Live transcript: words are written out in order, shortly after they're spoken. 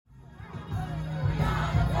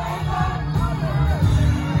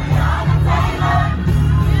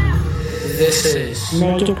This is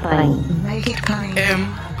Make It Plain. Make It Plain.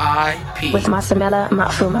 MIP With Masamela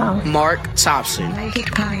Matfumo. Mark Thompson. Make It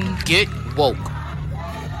Plain. Get woke.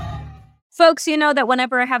 Folks, you know that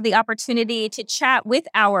whenever I have the opportunity to chat with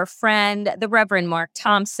our friend, the Reverend Mark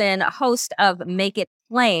Thompson, host of Make It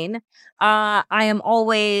Plain, I am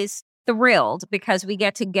always thrilled because we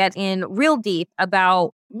get in real deep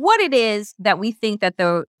about what it is that we think that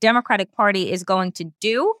the Democratic Party is going to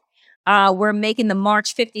do. We're making the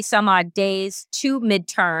March 50 some odd days to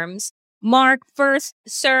midterms. Mark, first,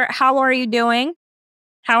 sir, how are you doing?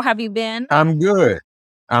 How have you been? I'm good.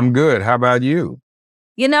 How about you?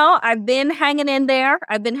 You know, I've been hanging in there.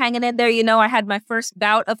 You know, I had my first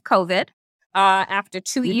bout of COVID after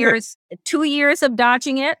 2 years, 2 years of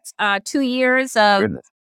dodging it, 2 years of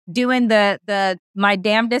doing my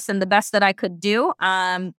damnedest and the best that I could do.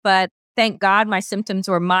 But thank God my symptoms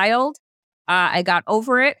were mild. I got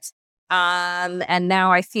over it. And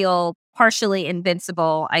now I feel partially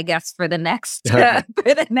invincible, I guess, for the next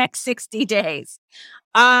 60 days.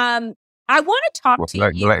 I want to talk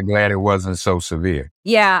to you. Glad it wasn't so severe.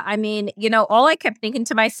 Yeah, I mean, you know, all I kept thinking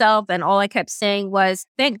to myself and all I kept saying was,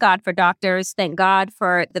 thank God for doctors. Thank God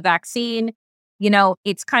for the vaccine. You know,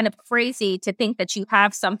 it's kind of crazy to think that you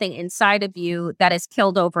have something inside of you that has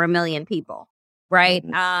killed over 1 million people. Right.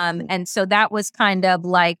 And so that was kind of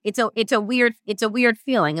like, it's a weird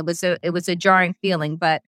feeling. It was a jarring feeling,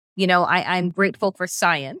 but, you know, I'm grateful for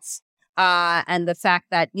science. And the fact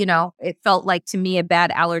that, you know, it felt like to me a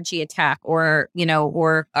bad allergy attack or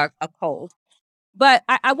a cold. But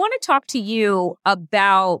I want to talk to you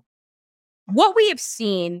about what we have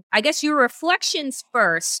seen, I guess your reflections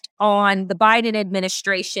first on the Biden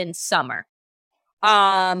administration summer,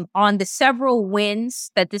 on the several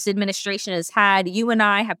wins that this administration has had. You and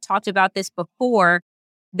I have talked about this before,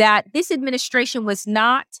 that this administration was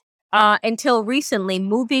not until recently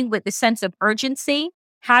moving with the sense of urgency,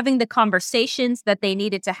 having the conversations that they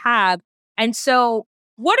needed to have. And so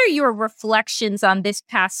what are your reflections on this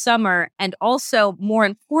past summer? And also, more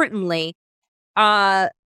importantly,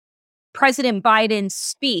 President Biden's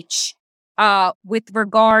speech with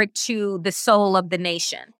regard to the soul of the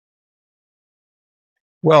nation?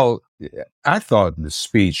 Well, I thought the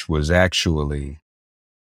speech was actually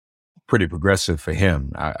pretty progressive for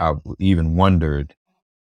him. I even wondered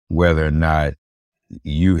whether or not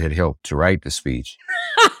you had helped to write the speech.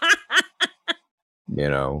 You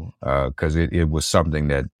know, because it was something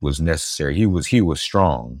that was necessary. He was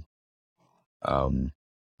strong.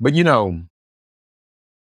 But, you know,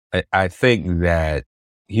 I think that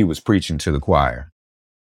he was preaching to the choir.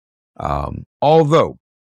 Although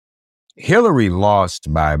Hillary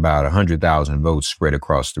lost by about 100,000 votes spread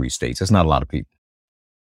across 3 states. That's not a lot of people.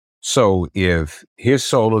 So if his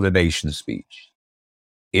Soul of the Nation speech,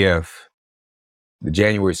 if the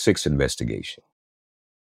January 6th investigation,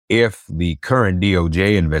 if the current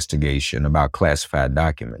DOJ investigation about classified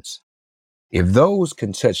documents, if those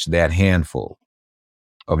can touch that handful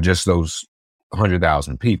of just those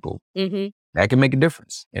 100,000 people, that can make a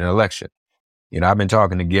difference in an election. You know, I've been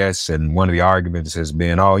talking to guests, and one of the arguments has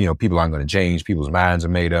been, people aren't going to change. People's minds are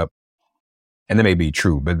made up. And that may be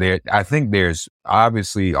true, but I think there's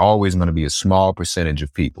obviously always going to be a small percentage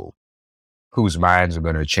of people whose minds are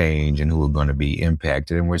going to change and who are going to be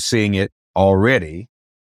impacted. And we're seeing it already.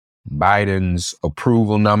 Biden's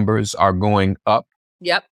approval numbers are going up.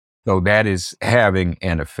 Yep. So that is having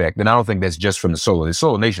an effect. And I don't think that's just from the Soul of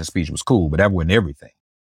the Nation speech was cool, but that wasn't everything.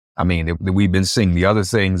 I mean, we've been seeing the other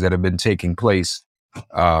things that have been taking place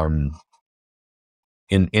in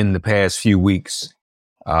the past few weeks.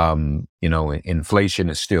 You know, inflation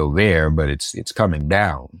is still there, but it's coming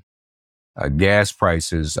down. Gas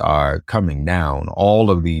prices are coming down.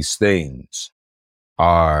 All of these things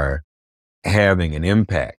are having an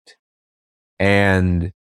impact.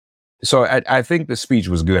 And so I think the speech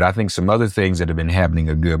was good. I think some other things that have been happening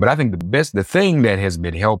are good. But I think the thing that has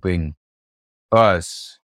been helping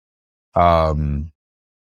us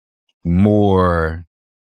more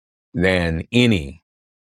than anything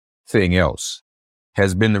else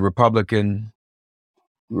has been the Republican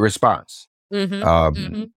response.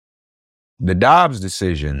 The Dobbs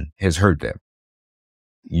decision has hurt them.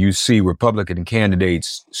 You see Republican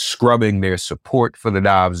candidates scrubbing their support for the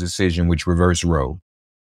Dobbs decision, which reversed Roe,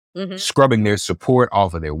 scrubbing their support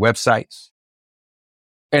off of their websites.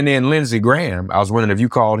 And then Lindsey Graham, I was wondering if you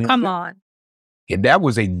called him. Come on. If that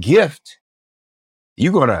was a gift,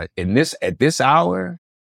 you're going to, at this hour,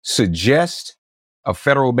 suggest a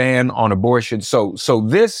federal ban on abortion. So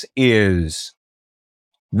this is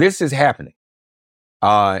happening.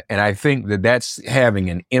 And I think that that's having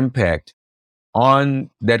an impact on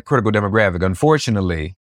that critical demographic.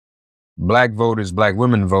 Unfortunately, Black voters, Black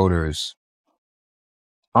women voters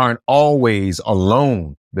aren't always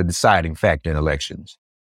alone the deciding factor in elections.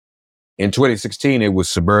 In 2016, it was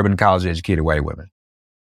suburban college-educated white women.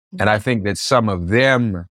 And I think that some of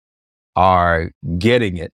them are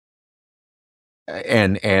getting it.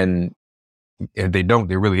 And if they don't,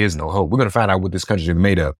 there really is no hope. We're going to find out what this country is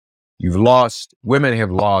made of. Women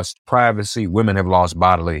have lost privacy, women have lost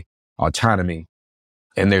bodily autonomy,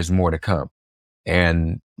 and there's more to come.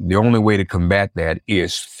 And the only way to combat that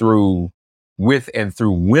is through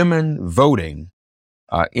women voting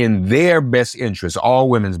in their best interest, all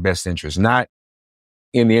women's best interest, not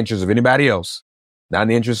in the interest of anybody else, not in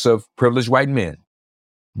the interest of privileged white men,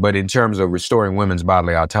 but in terms of restoring women's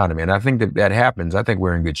bodily autonomy. And I think that happens. I think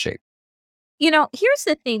we're in good shape. Here's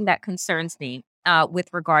the thing that concerns me with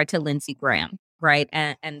regard to Lindsey Graham, right,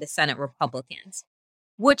 and the Senate Republicans,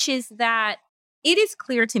 which is that it is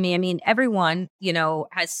clear to me, I mean, everyone,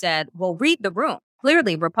 has said, well, read the room.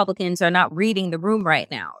 Clearly, Republicans are not reading the room right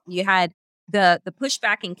now. You had the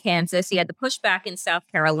pushback in Kansas. You had the pushback in South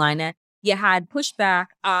Carolina. You had pushback,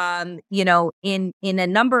 in a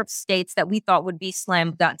number of states that we thought would be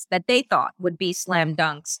slam dunks, that they thought would be slam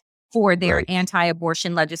dunks for their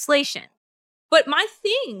anti-abortion legislation. But my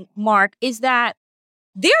thing, Mark, is that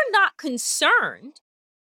they're not concerned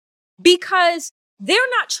because they're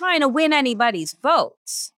not trying to win anybody's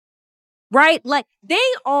votes, right? Like, they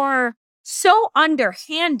are so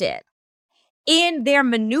underhanded in their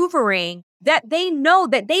maneuvering that they know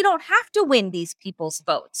that they don't have to win these people's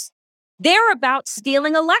votes. They're about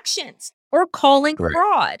stealing elections or calling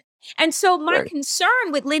fraud. And so my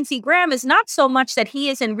concern with Lindsey Graham is not so much that he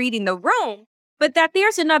isn't reading the room, but that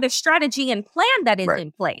there's another strategy and plan that is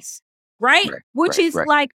in place, right? Which is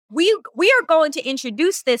like, we are going to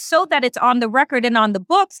introduce this so that it's on the record and on the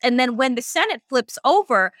books. And then when the Senate flips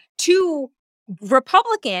over to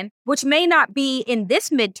Republican, which may not be in this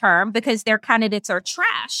midterm because their candidates are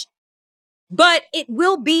trash, but it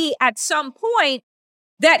will be at some point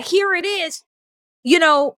that here it is,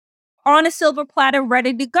 on a silver platter,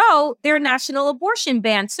 ready to go, their national abortion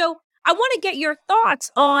ban. So I want to get your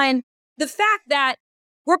thoughts on the fact that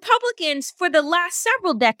Republicans for the last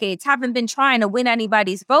several decades haven't been trying to win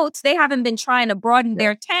anybody's votes. They haven't been trying to broaden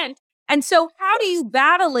their tent. And so how do you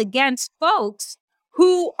battle against folks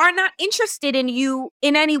who are not interested in you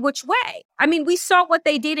in any which way? I mean, we saw what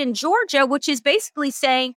they did in Georgia, which is basically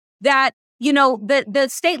saying that, the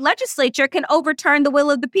state legislature can overturn the will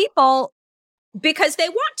of the people because they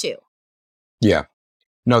want to. Yeah.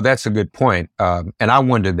 No, that's a good point. And I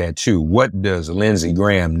wondered that too. What does Lindsey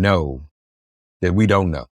Graham know that we don't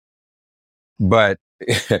know? But,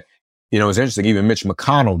 it's interesting. Even Mitch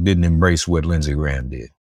McConnell didn't embrace what Lindsey Graham did.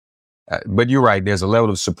 But you're right. There's a level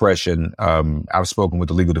of suppression. I've spoken with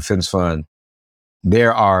the Legal Defense Fund.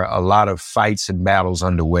 There are a lot of fights and battles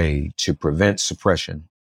underway to prevent suppression.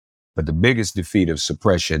 But the biggest defeat of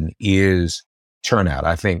suppression is turnout.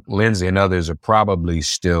 I think Lindsey and others are probably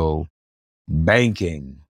still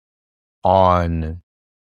banking on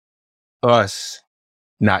us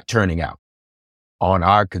not turning out, on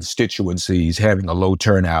our constituencies having a low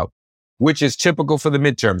turnout, which is typical for the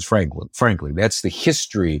midterms, frankly. That's the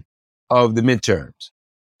history of the midterms.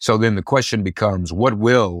 So then the question becomes, what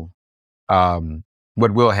will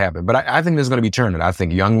happen? But I think there's going to be turnout. I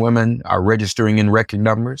think young women are registering in record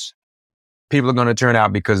numbers. People are going to turn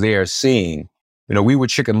out because they are seeing, we were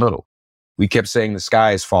Chicken Little. We kept saying the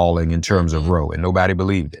sky is falling in terms of Roe, and nobody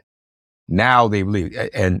believed it. Now they believe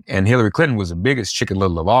it. And Hillary Clinton was the biggest Chicken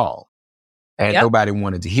Little of all. And nobody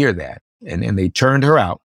wanted to hear that. And they turned her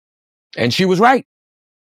out. And she was right.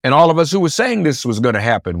 And all of us who were saying this was going to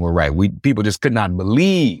happen were right. People just could not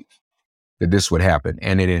believe that this would happen.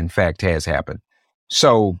 And it, in fact, has happened.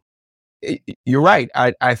 So you're right.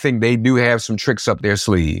 I think they do have some tricks up their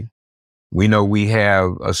sleeve. We know we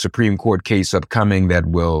have a Supreme Court case upcoming that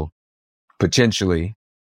will potentially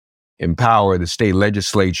empower the state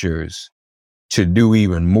legislatures to do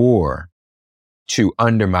even more to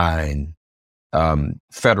undermine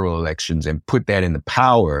federal elections and put that in the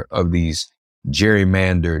power of these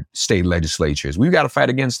gerrymandered state legislatures. We've got to fight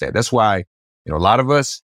against that. That's why, a lot of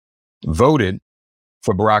us voted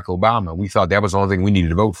for Barack Obama. We thought that was the only thing we needed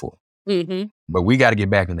to vote for. Mm-hmm. But we got to get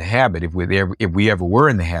back in the habit. If we ever were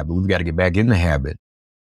in the habit, we've got to get back in the habit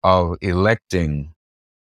of voting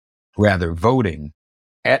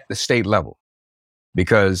at the state level.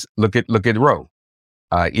 Because look at Roe.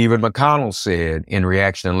 Even McConnell said in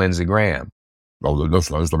reaction to Lindsey Graham, "Oh, this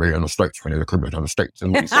is the way in the states. We need to commit in the states."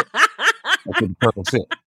 And that's what the Colonel said.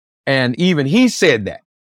 And even he said that.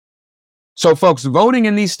 So, folks, voting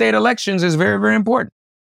in these state elections is very, very important.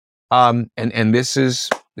 And this is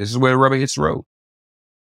where the rubber hits the road.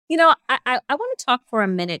 You know, I want to talk for a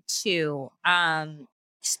minute too.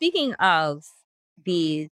 Speaking of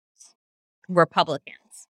these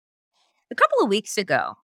Republicans, a couple of weeks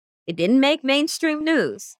ago, it didn't make mainstream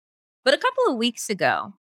news, but a couple of weeks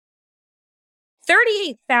ago,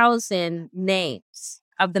 38,000 names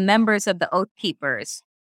of the members of the Oath Keepers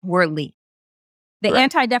were leaked. The Right.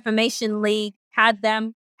 Anti-Defamation League has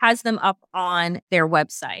them up on their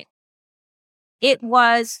website. It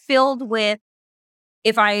was filled with,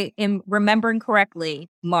 if I am remembering correctly,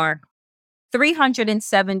 Mark,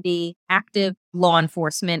 370 active law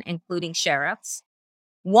enforcement, including sheriffs,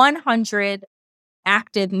 100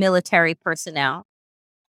 active military personnel,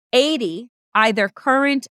 80 either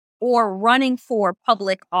current or running for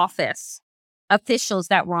public office officials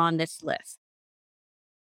that were on this list.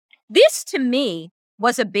 This, to me,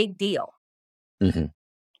 was a big deal, Mhm.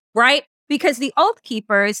 right? Because the Oath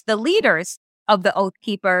Keepers, the leaders of the Oath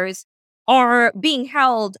Keepers, are being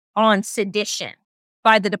held on sedition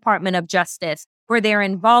by the Department of Justice for their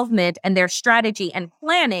involvement and their strategy and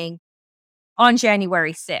planning on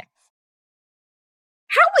January 6th.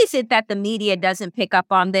 How is it that the media doesn't pick up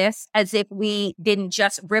on this as if we didn't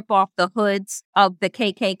just rip off the hoods of the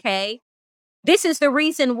KKK? This is the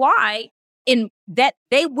reason why that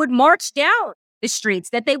they would march down the streets,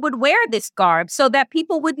 that they would wear this garb so that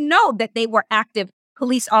people would know that they were active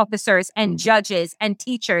police officers and judges and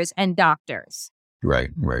teachers and doctors. Right.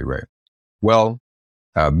 Well,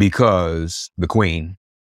 because the Queen.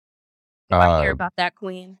 I hear about that,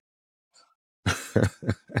 Queen.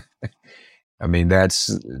 I mean, that's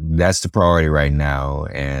the priority right now,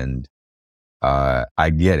 and I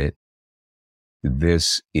get it.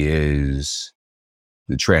 This is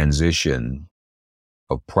the transition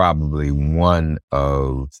of probably one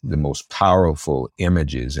of the most powerful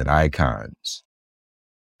images and icons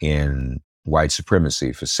in white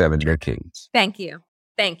supremacy for 7 decades. Thank you.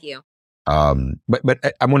 But I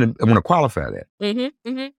want to qualify that.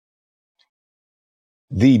 Mm-hmm.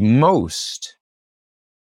 The most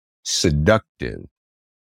seductive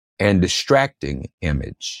and distracting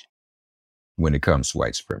image when it comes to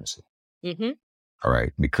white supremacy. Mm-hmm. All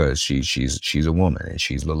right, because she's a woman and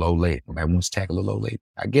she's a little old lady. Everybody wants to tackle a little old lady.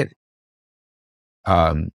 I get it.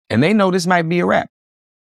 And they know this might be a wrap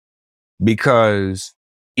because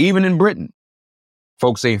even in Britain,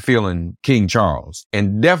 folks ain't feeling King Charles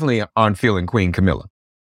and definitely aren't feeling Queen Camilla.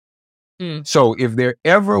 So if there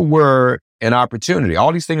ever were an opportunity,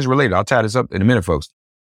 all these things related, I'll tie this up in a minute, folks.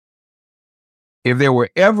 If there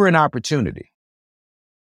were ever an opportunity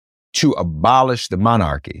to abolish the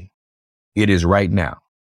monarchy, it is right now.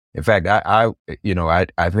 In fact, I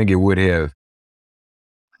think it would have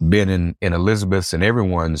been in Elizabeth's and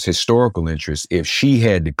everyone's historical interest if she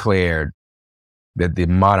had declared that the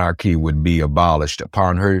monarchy would be abolished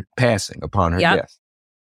upon her passing, upon her death.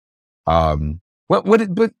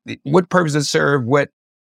 What purpose does it serve?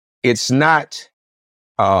 It's not,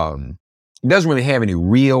 it doesn't really have any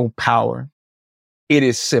real power. It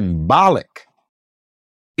is symbolic.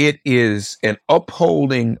 It is an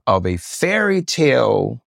upholding of a fairy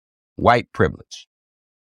tale white privilege,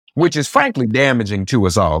 which is frankly damaging to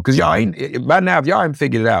us all. Because by now, if y'all haven't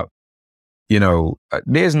figured it out, there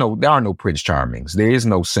are no Prince Charmings. There is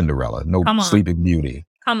no Cinderella, no Sleeping Beauty.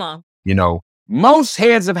 Come on. Most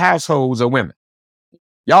heads of households are women.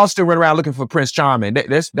 Y'all still run around looking for Prince Charming.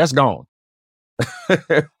 That's gone.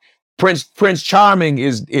 Prince Charming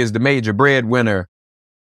is the major breadwinner.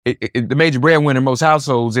 The major breadwinner in most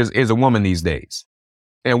households is a woman these days.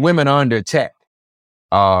 And women are under attack.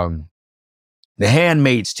 The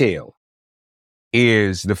Handmaid's Tale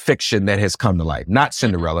is the fiction that has come to life. Not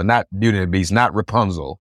Cinderella, not Beauty and the Beast, not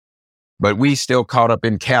Rapunzel. But we still caught up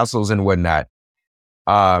in castles and whatnot.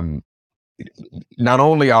 Not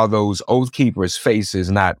only are those Oath Keepers' faces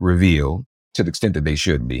not revealed to the extent that they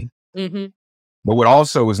should be, but what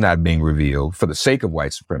also is not being revealed for the sake of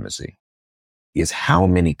white supremacy is how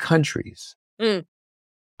many countries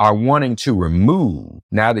are wanting to remove,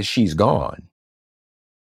 now that she's gone,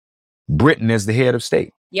 Britain as the head of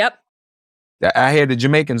state. Yep. I had the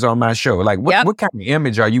Jamaicans on my show. Like, what kind of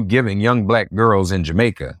image are you giving young black girls in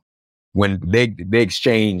Jamaica when they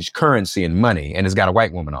exchange currency and money and it's got a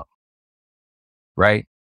white woman on it? Right?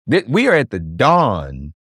 We are at the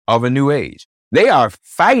dawn of a new age. They are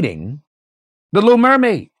fighting the Little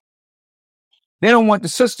Mermaid. They don't want the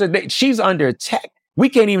sister. She's under attack. We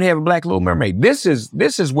can't even have a black Little Mermaid. This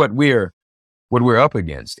is what we're up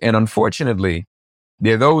against. And unfortunately,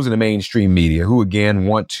 there are those in the mainstream media who, again,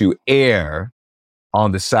 want to err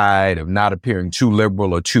on the side of not appearing too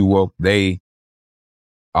liberal or too woke. They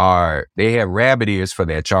they have rabbit ears for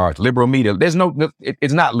that charge. Liberal media, it's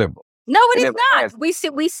not liberal. No, it It is never not. has.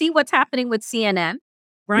 We see what's happening with CNN,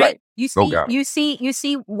 right? Right. You Oh, see, God. you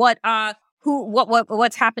see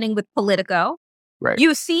what's happening with Politico. Right.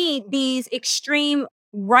 You see these extreme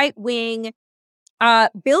right-wing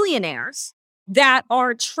billionaires that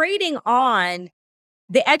are trading on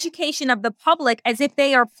the education of the public as if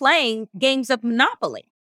they are playing games of Monopoly.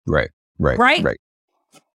 Right. Right?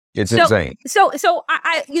 It's So- insane. So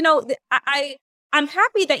I'm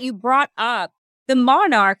happy that you brought up the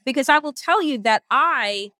Monarch, because I will tell you that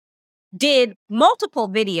I did multiple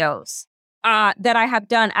videos that I have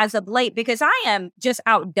done as of late, because I am just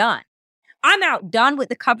outdone. I'm outdone with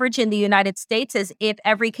the coverage in the United States as if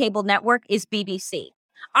every cable network is BBC.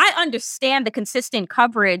 I understand the consistent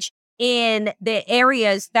coverage in the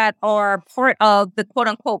areas that are part of the quote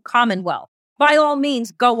unquote Commonwealth. By all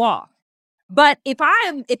means, go off. But if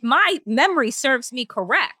my memory serves me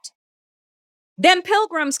correct, them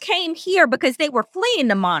pilgrims came here because they were fleeing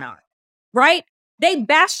the monarch, right? They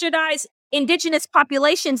bastardized indigenous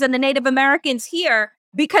populations and the Native Americans here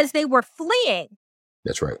because they were fleeing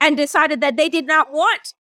That's right. and decided that they did not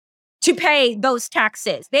want to pay those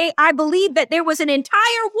taxes. I believe that there was an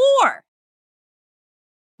entire war,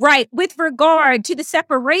 right, with regard to the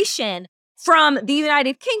separation from the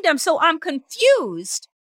United Kingdom. So I'm confused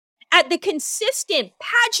at the consistent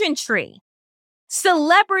pageantry,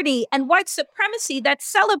 celebrity, and white supremacy that's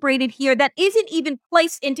celebrated here that isn't even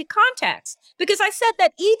placed into context. Because I said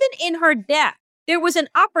that even in her death, there was an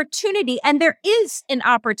opportunity, and there is an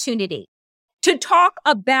opportunity, to talk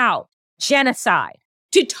about genocide,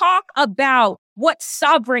 to talk about what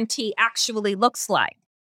sovereignty actually looks like,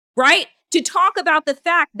 right? To talk about the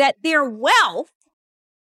fact that their wealth,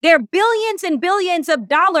 their billions and billions of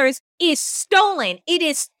dollars, is stolen. It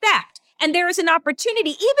is theft. And there is an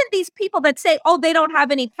opportunity. Even these people that say, oh, they don't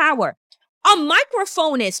have any power. A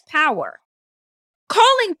microphone is power.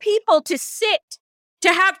 Calling people to sit,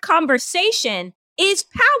 to have conversation is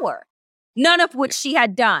power. None of which she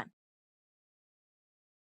had done.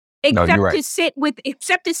 No, Except you're right.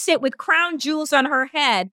 to sit with crown jewels on her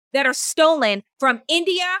head that are stolen from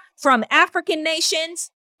India, from African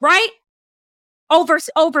nations, right?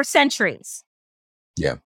 Over centuries.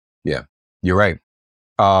 Yeah. You're right.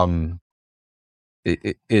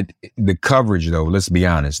 The coverage, though, let's be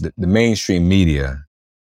honest, the mainstream media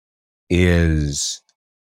is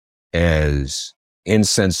as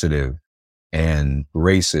insensitive and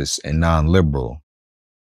racist and non-liberal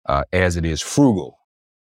as it is frugal.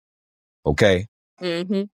 Okay?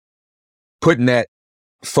 Mm-hmm. Putting that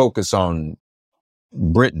focus on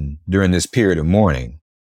Britain during this period of mourning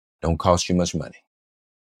don't cost you much money.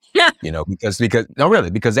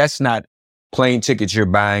 Because that's not plane tickets you're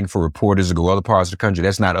buying for reporters to go other parts of the country.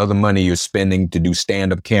 That's not other money you're spending to do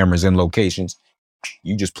stand-up cameras in locations.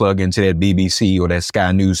 You just plug into that BBC or that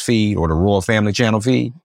Sky News feed or the Royal Family Channel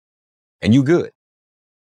feed, and you good.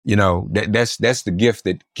 That's the gift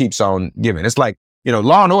that keeps on giving. It's like,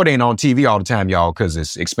 Law and Order ain't on TV all the time, y'all, because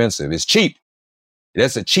it's expensive. It's cheap.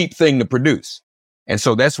 That's a cheap thing to produce. And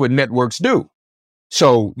so that's what networks do.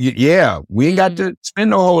 So, we ain't got to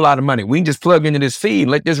spend a whole lot of money. We can just plug into this feed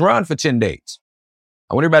and let this run for 10 days.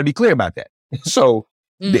 I want everybody to be clear about that. So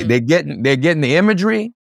they're getting the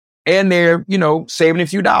imagery, and they're, saving a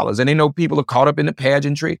few dollars. And they know people are caught up in the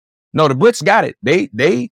pageantry. No, the Brits got it.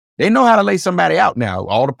 They know how to lay somebody out now.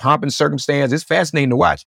 All the pomp and circumstance. It's fascinating to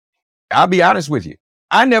watch. I'll be honest with you.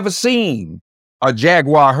 I never seen a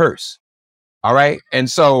Jaguar hearse. All right. And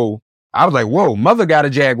so I was like, whoa, mother got a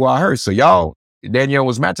Jaguar hearse. So y'all, Danielle,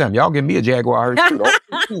 was my time. Y'all give me a Jaguar hearse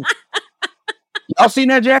too. Y'all seen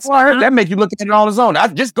that Jaguar hearse? That make you look at it all its own. I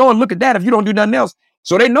just go and look at that if you don't do nothing else.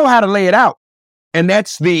 So they know how to lay it out. And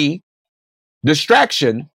that's the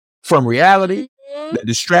distraction from reality, the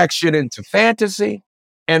distraction into fantasy.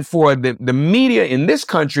 And for the media in this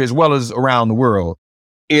country, as well as around the world,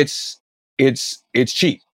 it's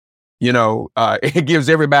cheap. It gives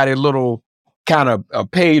everybody a little kind of a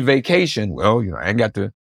paid vacation. Well, I ain't got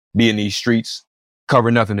to be in these streets,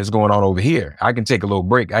 cover nothing that's going on over here. I can take a little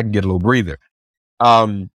break. I can get a little breather.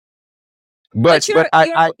 But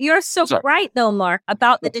you're so sorry. right though, Mark,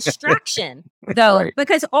 about the distraction though, Right.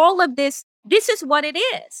 because all of this is what it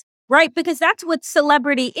is, right? Because that's what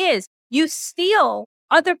celebrity is. You steal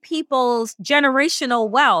other people's generational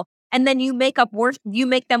wealth, and then you make them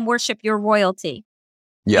worship your royalty.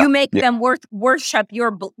 Yeah, You make them worship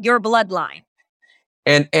your bloodline.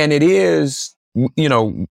 And it is, in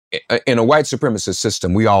a white supremacist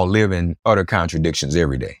system, we all live in utter contradictions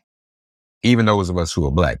every day. Even those of us who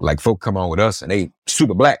are black. Like, folk come on with us and they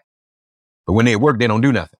super black. But when they work, they don't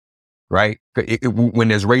do nothing. right? When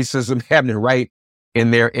there's racism happening right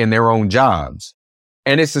in their own jobs.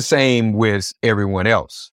 And it's the same with everyone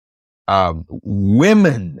else.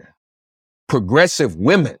 Women, progressive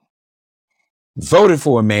women, voted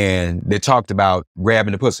for a man that talked about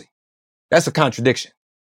grabbing the pussy. That's a contradiction.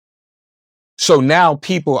 So now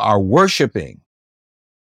people are worshiping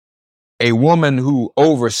a woman who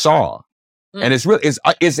oversaw, and it's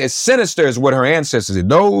as sinister as what her ancestors did.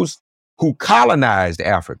 Those who colonized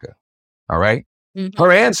Africa, all right? Mm-hmm.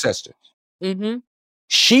 Her ancestors. Mm-hmm.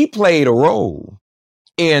 She played a role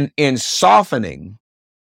in softening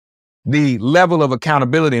the level of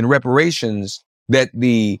accountability and reparations that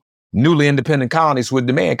the newly independent colonies would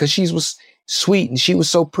demand, because she was sweet and she was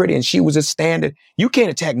so pretty and she was a standard. You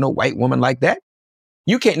can't attack no white woman like that.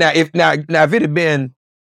 You can't. Now if it had been,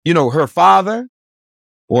 her father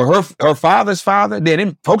or her father's father,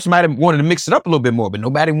 then folks might have wanted to mix it up a little bit more, but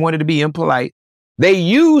nobody wanted to be impolite. They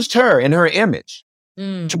used her and her image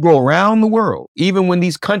to go around the world, even when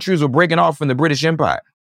these countries were breaking off from the British Empire.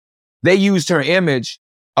 They used her image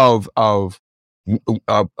of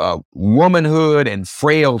womanhood and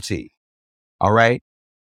frailty, all right?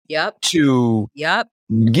 Yep. To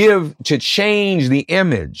change the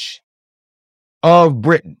image of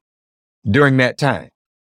Britain during that time.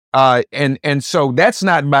 And so that's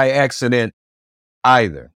not by accident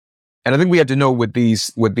either. And I think we have to know what these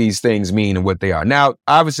things mean and what they are. Now,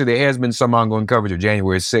 obviously, there has been some ongoing coverage of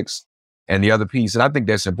January 6th and the other piece, and I think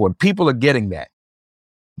that's important. People are getting that.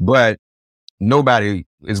 But nobody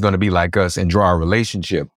is going to be like us and draw a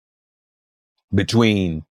relationship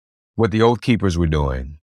between what the Oath Keepers were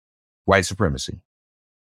doing, white supremacy,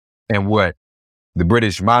 and what the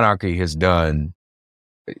British monarchy has done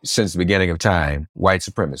since the beginning of time, white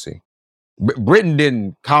supremacy. Britain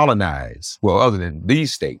didn't colonize, well, other than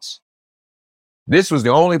these states. This was the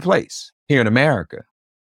only place here in America.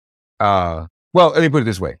 Well, let me put it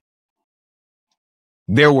this way.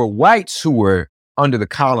 There were whites who were under the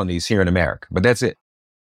colonies here in America, but that's it.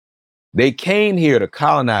 They came here to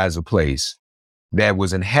colonize a place that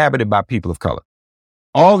was inhabited by people of color.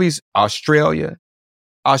 All these, Australia's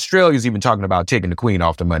even talking about taking the queen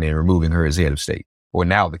off the money and removing her as head of state, or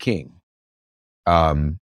now the king.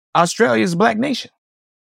 Australia is a black nation.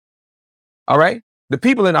 All right? The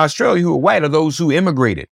people in Australia who are white are those who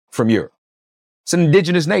immigrated from Europe. It's an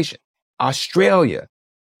indigenous nation. Australia,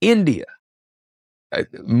 India,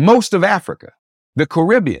 most of Africa, the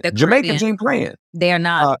Caribbean. Jamaicans ain't playing. They are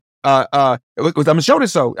not. I'm going to show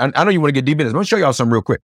this. So I know you want to get deep in this. I'm going to show y'all something real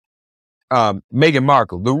quick. Meghan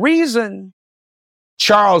Markle. The reason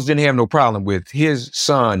Charles didn't have no problem with his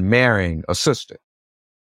son marrying a sister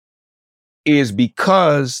is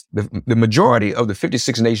because the majority of the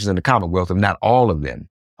 56 nations in the Commonwealth, if not all of them,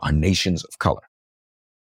 are nations of color.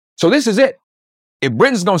 So this is it. If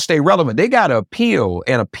Britain's going to stay relevant, they got to appeal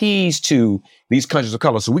and appease to these countries of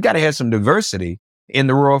color. So we got to have some diversity in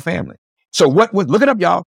the royal family. So look it up,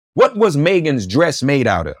 y'all. What was Meghan's dress made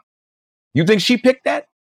out of? You think she picked that?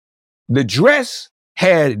 The dress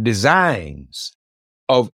had designs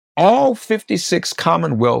of all 56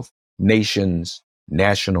 Commonwealth nations'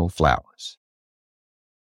 national flowers.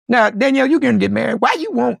 Now, Danielle, you're going to get married. Why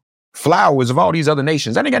you want flowers of all these other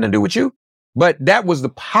nations? That ain't got nothing to do with you. But that was the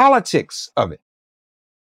politics of it.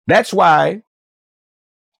 That's why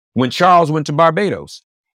when Charles went to Barbados,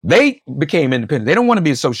 they became independent. They don't want to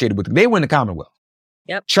be associated with it. They were in the Commonwealth.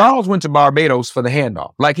 Yep. Charles went to Barbados for the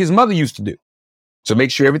handoff, like his mother used to do. So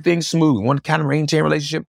make sure everything's smooth. One kind of maintain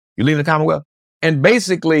relationship. You leave the Commonwealth. And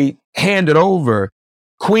basically handed over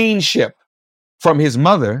queenship from his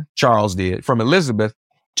mother, Charles did, from Elizabeth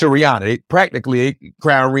to Rihanna. They practically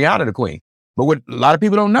crowned Rihanna the queen. But what a lot of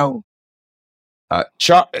people don't know,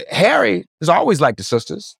 Harry has always liked the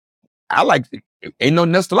sisters. Ain't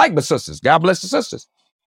nothing else to like but sisters. God bless the sisters.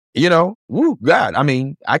 Woo, God. I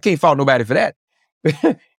mean, I can't fault nobody for that.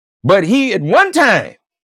 But he, at one time,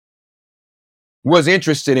 was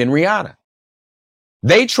interested in Rihanna.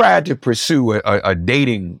 They tried to pursue a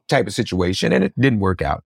dating type of situation, and it didn't work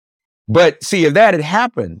out. But see, if that had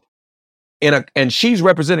happened, and she's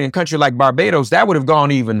representing a country like Barbados, that would have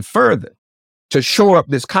gone even further to shore up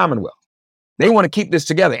this Commonwealth. They want to keep this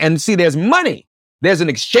together. And see, there's money. There's an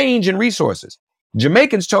exchange in resources.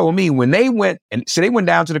 Jamaicans told me when they went, they went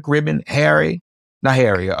down to the Caribbean,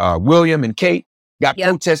 William and Kate got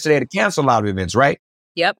protested. They had to cancel a lot of events, right?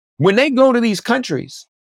 Yep. When they go to these countries,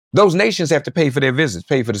 those nations have to pay for their visits,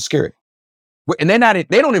 pay for the security. And they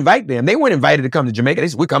don't invite them. They weren't invited to come to Jamaica. They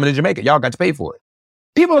said, we're coming to Jamaica. Y'all got to pay for it.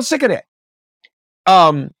 People are sick of that.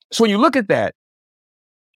 So when you look at that,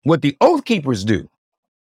 what the Oath Keepers do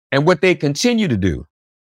and what they continue to do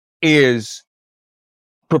is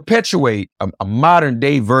perpetuate a modern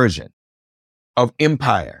day version of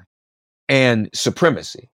empire and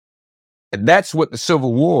supremacy. And that's what the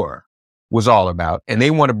Civil War was all about. And they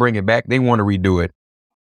want to bring it back. They want to redo it.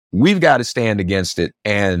 We've got to stand against it.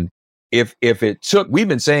 And if it took, we've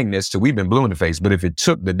been saying this till we've been blue in the face, but if it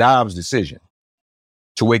took the Dobbs decision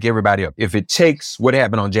to wake everybody up, if it takes what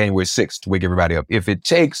happened on January 6th to wake everybody up, if it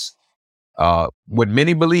takes what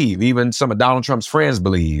many believe, even some of Donald Trump's friends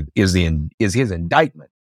believe, is his indictment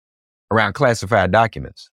around classified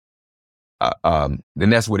documents, then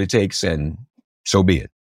that's what it takes, and so be it.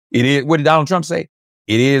 It is, what did Donald Trump say?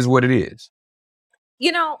 It is what it is.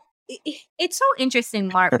 You know, it's so interesting,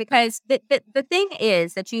 Mark, because the thing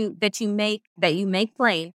is that you make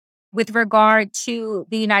plain with regard to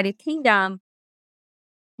the United Kingdom,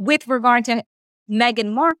 with regard to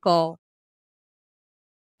Meghan Markle,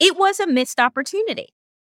 it was a missed opportunity,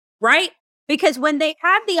 right? Because when they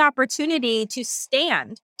had the opportunity to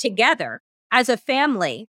stand together as a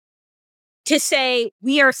family to say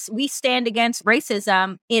we stand against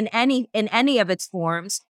racism in any of its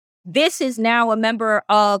forms, this is now a member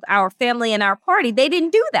of our family and our party. They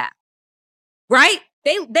didn't do that, right?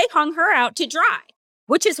 They hung her out to dry,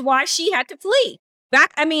 which is why she had to flee.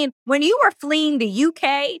 When you were fleeing the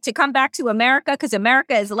UK to come back to America because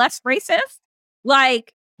America is less racist,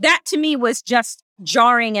 like that to me was just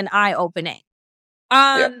jarring and eye-opening.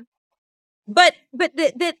 But the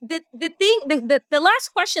last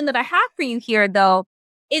question that I have for you here, though,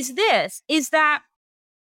 is that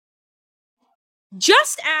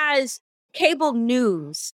just as cable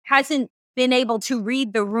news hasn't been able to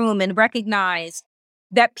read the room and recognize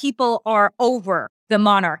that people are over the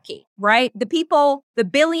monarchy, right? The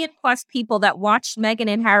billion plus people that watched Meghan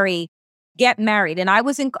and Harry get married, and I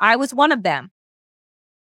was one of them.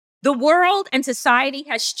 The world and society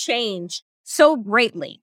has changed so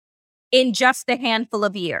greatly in just a handful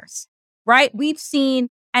of years, right? We've seen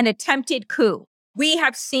an attempted coup. We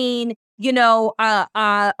have seen,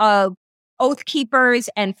 Oath Keepers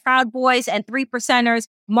and Proud Boys and 3%ers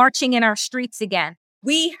marching in our streets again.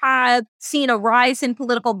 We have seen a rise in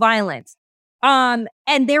political violence. And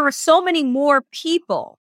there are so many more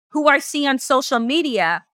people who I see on social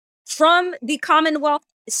media from the Commonwealth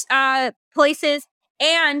places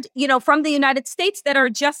and, from the United States that are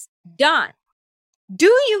just done. Do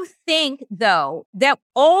you think, though, that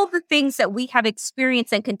all the things that we have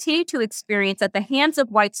experienced and continue to experience at the hands of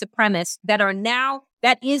white supremacists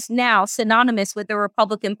that is now synonymous with the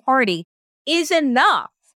Republican Party is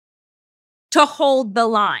enough to hold the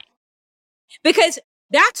line? Because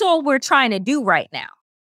that's all we're trying to do right now.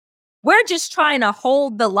 We're just trying to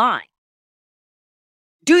hold the line.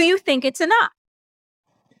 Do you think it's enough?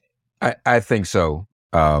 I think so.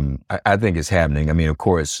 I think it's happening. I mean, of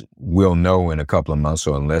course, we'll know in a couple of months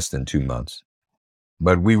or in less than 2 months,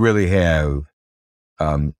 but we really have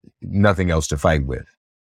nothing else to fight with.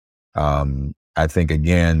 I think,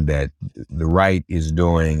 again, that the right is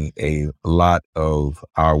doing a lot of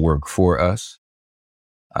our work for us.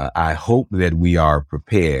 I hope that we are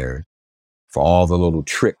prepared for all the little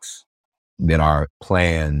tricks that are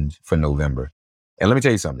planned for November. And let me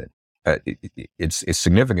tell you something. It's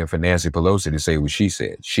significant for Nancy Pelosi to say what she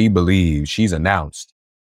said. She believes, she's announced,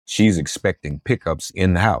 she's expecting pickups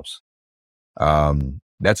in the House.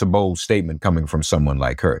 That's a bold statement coming from someone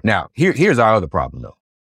like her. Now, here's our other problem, though,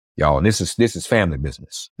 y'all. And this is family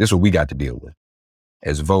business. This is what we got to deal with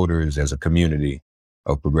as voters, as a community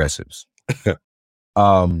of progressives.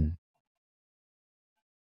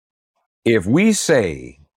 If we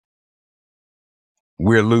say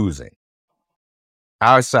we're losing,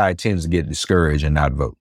 our side tends to get discouraged and not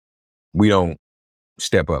vote. We don't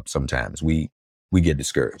step up sometimes. We get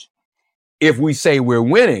discouraged. If we say we're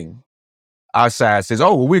winning, our side says,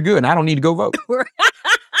 oh, well, we're good and I don't need to go vote. Right.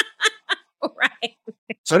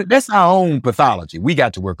 So that's our own pathology we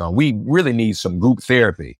got to work on. We really need some group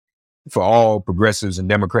therapy for all progressives and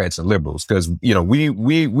Democrats and liberals, because,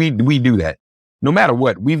 we do that. No matter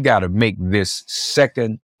what, we've got to make this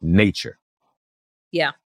second nature.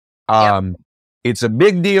 Yeah. It's a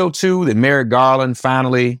big deal, too, that Merrick Garland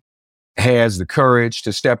finally has the courage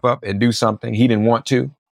to step up and do something he didn't want to.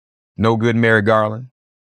 No good, Merrick Garland.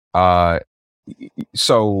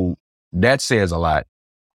 So that says a lot.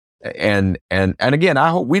 And again, I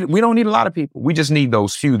hope we don't need a lot of people. We just need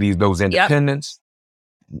those few, those independents,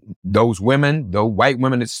 those women, those white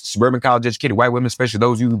women, suburban college educated white women, especially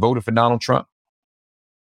those who voted for Donald Trump,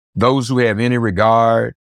 those who have any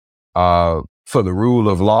regard for the rule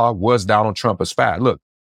of law. Was Donald Trump a spy? Look,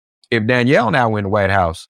 if Danielle now in the White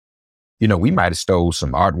House, we might have stole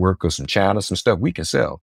some artwork or some China, some stuff we can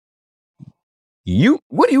sell.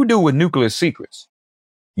 What do you do with nuclear secrets?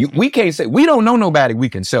 We can't say, we don't know nobody we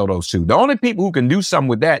can sell those to. The only people who can do something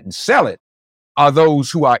with that and sell it are those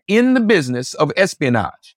who are in the business of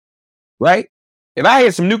espionage, right? If I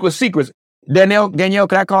had some nuclear secrets, Danielle,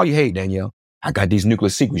 can I call you? Hey, Danielle, I got these nuclear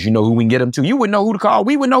secrets. You know who we can get them to? You would know who to call.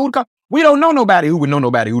 We would know who to call. We don't know nobody who would know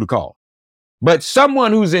nobody who to call. But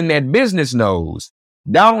someone who's in that business knows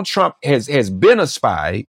Donald Trump has been a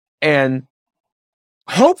spy, and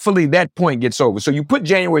hopefully that point gets over. So you put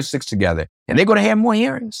January 6th together, and they're going to have more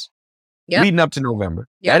hearings leading up to November.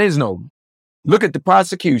 Yep. That is no. Look at the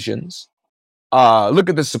prosecutions. Look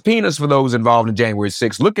at the subpoenas for those involved in January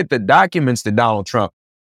 6th. Look at the documents that Donald Trump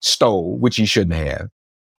stole, which he shouldn't have.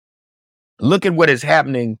 Look at what is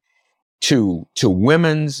happening to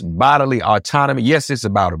women's bodily autonomy. Yes, it's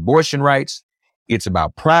about abortion rights. It's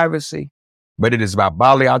about privacy, but it is about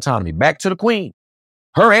bodily autonomy. Back to the Queen.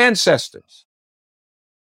 Her ancestors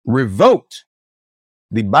revoked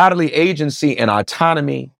the bodily agency and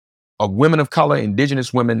autonomy of women of color,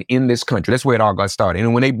 indigenous women in this country. That's where it all got started.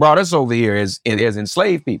 And when they brought us over here as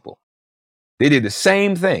enslaved people, they did the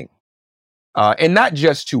same thing. And not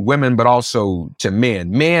just to women, but also to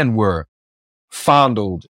men. Men were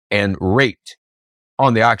fondled and raped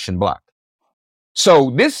on the auction block. So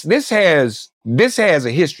this has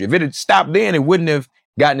a history. If it had stopped then, it wouldn't have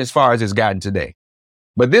gotten as far as it's gotten today.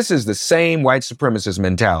 But this is the same white supremacist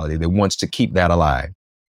mentality that wants to keep that alive.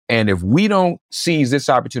 And if we don't seize this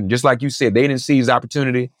opportunity, just like you said, they didn't seize the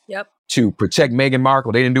opportunity to protect Meghan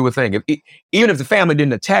Markle. They didn't do a thing. Even if the family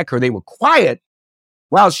didn't attack her, they were quiet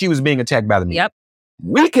while she was being attacked by the media.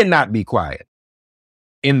 We cannot be quiet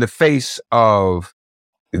in the face of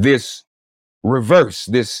this reverse,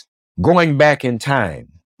 this going back in time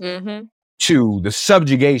to the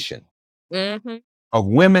subjugation of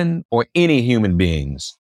women or any human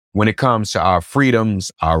beings when it comes to our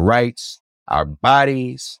freedoms, our rights, our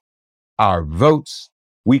bodies, our votes.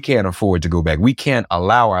 We can't afford to go back. We can't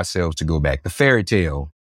allow ourselves to go back. The fairy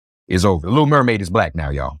tale is over. The Little Mermaid is black now,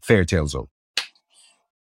 y'all. Fairy tale's over.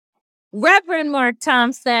 Reverend Mark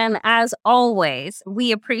Thompson, as always,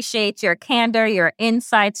 we appreciate your candor, your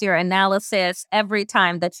insights, your analysis every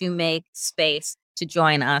time that you make space to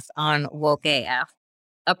join us on Woke AF.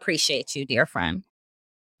 Appreciate you, dear friend.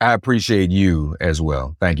 I appreciate you as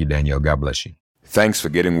well. Thank you, Danielle. God bless you. Thanks for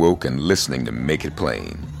getting woke and listening to Make It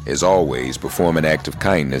Plain. As always, perform an act of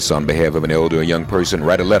kindness on behalf of an elder or young person.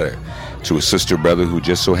 Write a letter to a sister or brother who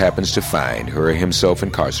just so happens to find her or himself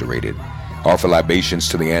incarcerated. Offer libations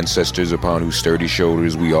to the ancestors upon whose sturdy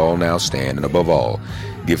shoulders we all now stand. And above all,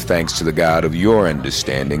 give thanks to the God of your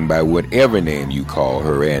understanding by whatever name you call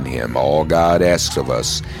her and him. All God asks of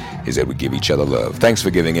us is that we give each other love. Thanks for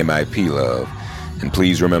giving MIP love. And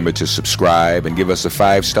please remember to subscribe and give us a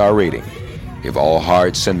 5-star rating. If all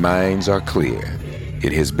hearts and minds are clear,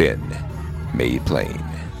 it has been made plain.